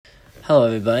Hello,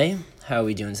 everybody. How are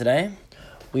we doing today?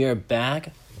 We are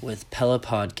back with Pella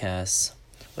Podcasts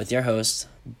with your host,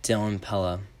 Dylan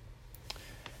Pella.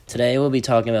 Today, we'll be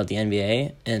talking about the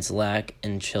NBA and its lack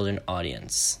in children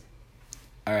audience.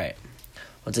 All right,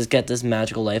 let's just get this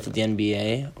magical life of the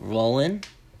NBA rolling.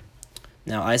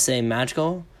 Now, I say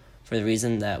magical for the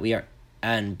reason that we are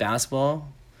adding basketball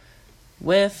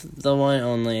with the one and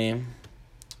only,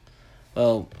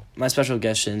 my special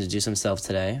guest should introduce himself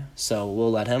today, so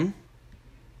we'll let him.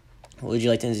 Would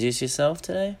you like to introduce yourself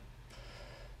today?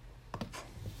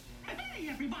 Hey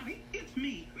everybody, it's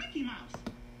me, Mickey Mouse.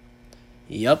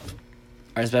 Yup.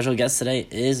 Our special guest today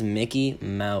is Mickey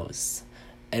Mouse.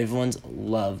 Everyone's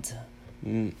loved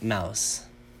Mouse.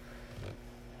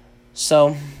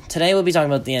 So, today we'll be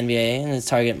talking about the NBA and its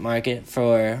target market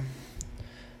for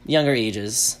younger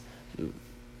ages.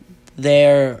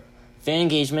 Their fan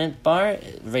engagement bar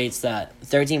rates that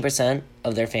 13%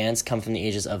 of their fans come from the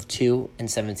ages of 2 and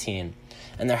 17,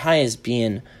 and their highest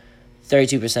being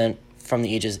 32% from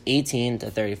the ages 18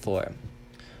 to 34.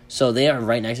 So they are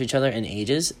right next to each other in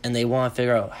ages, and they want to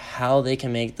figure out how they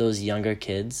can make those younger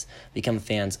kids become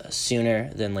fans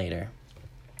sooner than later.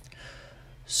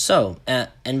 So,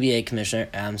 NBA Commissioner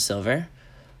Adam Silver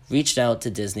reached out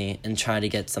to Disney and tried to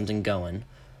get something going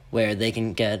where they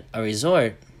can get a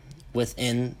resort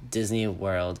within Disney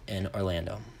World in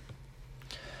Orlando.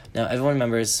 Now, everyone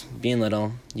remembers being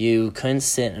little, you couldn't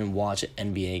sit and watch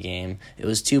an NBA game. It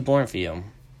was too boring for you.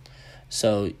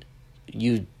 So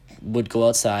you would go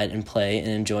outside and play and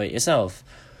enjoy it yourself.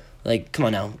 Like, come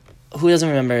on now. Who doesn't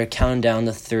remember counting down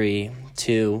to 3,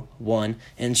 2, 1,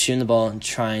 and shooting the ball and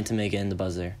trying to make it in the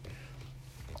buzzer?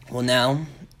 Well, now,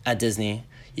 at Disney,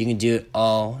 you can do it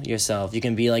all yourself. You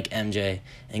can be like MJ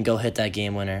and go hit that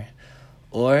game winner.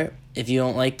 Or, if you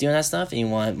don't like doing that stuff and you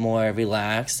want more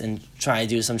relaxed and try to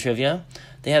do some trivia,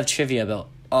 they have trivia about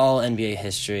all NBA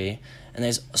history, and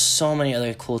there's so many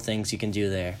other cool things you can do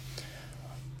there.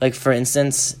 Like, for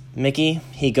instance, Mickey,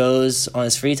 he goes on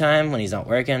his free time when he's not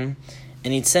working,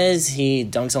 and he says he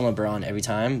dunks on LeBron every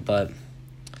time, but,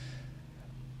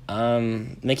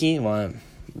 Mickey, want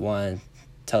to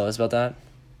tell us about that?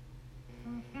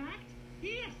 In fact,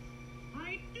 yes,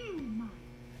 I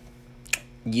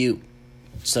do.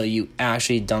 So you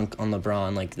actually dunk on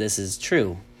LeBron, like this is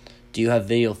true. Do you have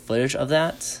video footage of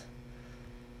that?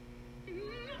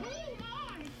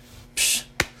 Psh.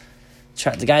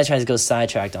 The guy tries to go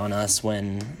sidetracked on us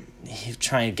when he's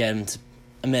trying to get him to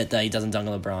admit that he doesn't dunk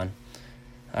on LeBron.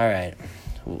 Alright,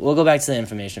 we'll go back to the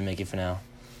information, Mickey, for now.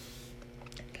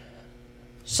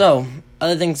 So,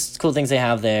 cool things they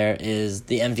have there is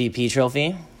the MVP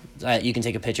trophy that you can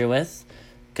take a picture with.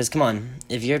 Because, come on,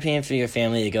 if you're paying for your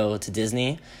family to go to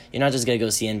Disney, you're not just going to go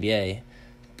see NBA,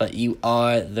 but you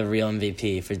are the real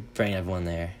MVP for bringing everyone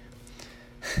there.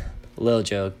 Little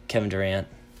joke, Kevin Durant.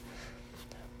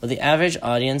 With the average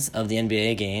audience of the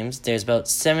NBA games, there's about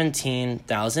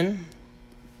 17,000,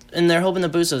 and they're hoping to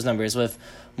boost those numbers with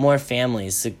more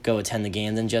families to go attend the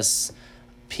game than just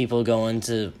people going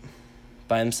to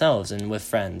by themselves and with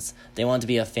friends. They want it to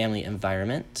be a family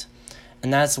environment,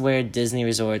 and that's where Disney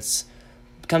Resorts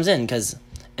comes in, because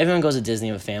everyone goes to Disney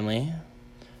with family,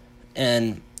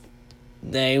 and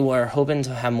they were hoping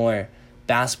to have more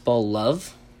basketball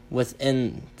love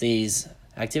within these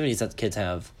activities that the kids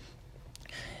have.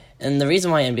 And the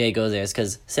reason why NBA goes there is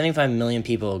because 75 million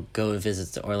people go to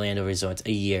visit the Orlando resorts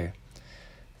a year.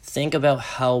 Think about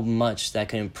how much that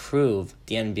could improve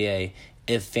the NBA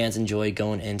if fans enjoy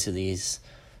going into these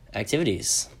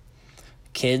activities.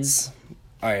 Kids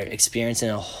are experiencing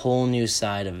a whole new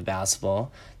side of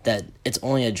basketball that it's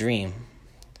only a dream.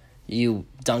 You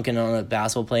dunking on a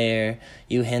basketball player,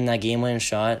 you hitting that game-winning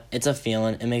shot, it's a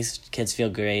feeling, it makes kids feel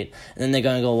great, and then they're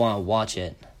going to go want to watch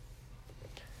it.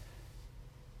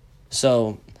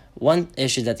 So, one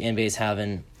issue that the NBA is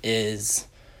having is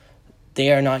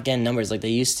they are not getting numbers like they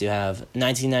used to have.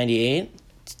 1998,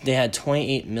 they had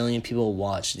 28 million people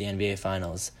watch the NBA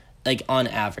Finals, like on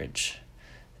average.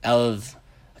 Out of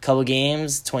a couple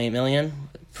games, 28 million,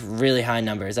 really high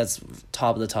numbers. That's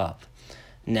top of the top.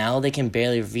 Now they can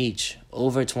barely reach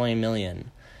over 20 million.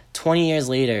 20 years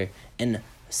later, and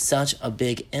such a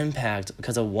big impact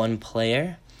because of one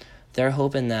player, they're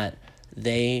hoping that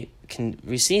they can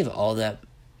receive all that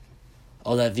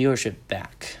viewership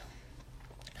back.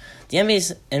 The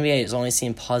NBA has only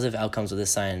seen positive outcomes with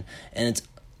this sign, and it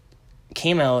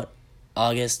came out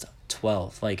August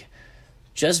 12th, like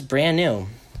just brand new.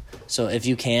 So if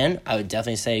you can, I would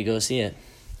definitely say go see it.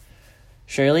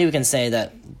 Surely we can say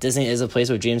that Disney is a place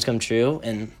where dreams come true,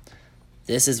 and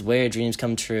this is where dreams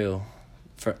come true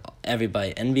for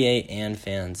everybody, NBA and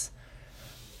fans.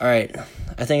 All right,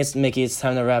 I think it's Mickey. It's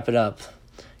time to wrap it up.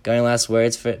 Got any last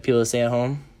words for people to stay at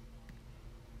home?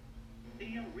 See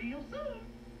you real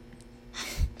soon.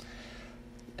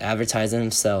 Advertising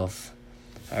himself.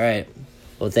 All right.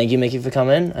 Well, thank you, Mickey, for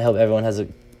coming. I hope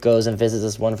everyone goes and visits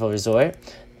this wonderful resort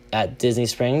at Disney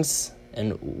Springs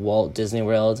in Walt Disney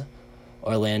World,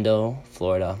 Orlando,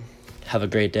 Florida. Have a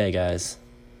great day, guys.